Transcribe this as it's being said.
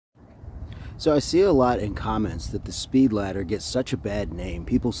So I see a lot in comments that the speed ladder gets such a bad name.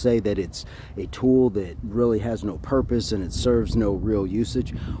 People say that it's a tool that really has no purpose and it serves no real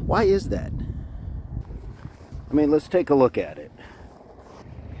usage. Why is that? I mean, let's take a look at it.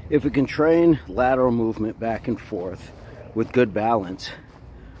 If it can train lateral movement back and forth with good balance,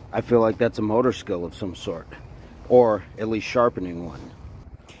 I feel like that's a motor skill of some sort, or at least sharpening one.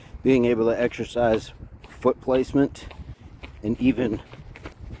 Being able to exercise foot placement and even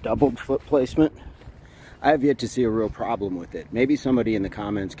doubled foot placement, I have yet to see a real problem with it. Maybe somebody in the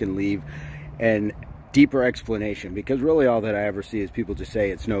comments can leave an deeper explanation, because really all that I ever see is people just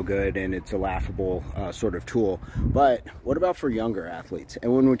say it's no good and it's a laughable sort of tool. But what about for younger athletes?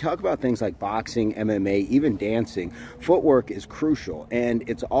 And when we talk about things like boxing, MMA, even dancing, footwork is crucial, and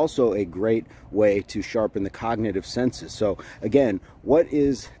it's also a great way to sharpen the cognitive senses. So again, what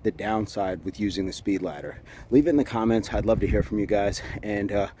is the downside with using the speed ladder? Leave it in the comments. I'd love to hear from you guys,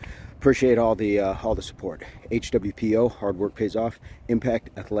 and appreciate all the support. HWPO, hard work pays off, Impact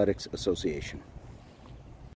Athletics Association.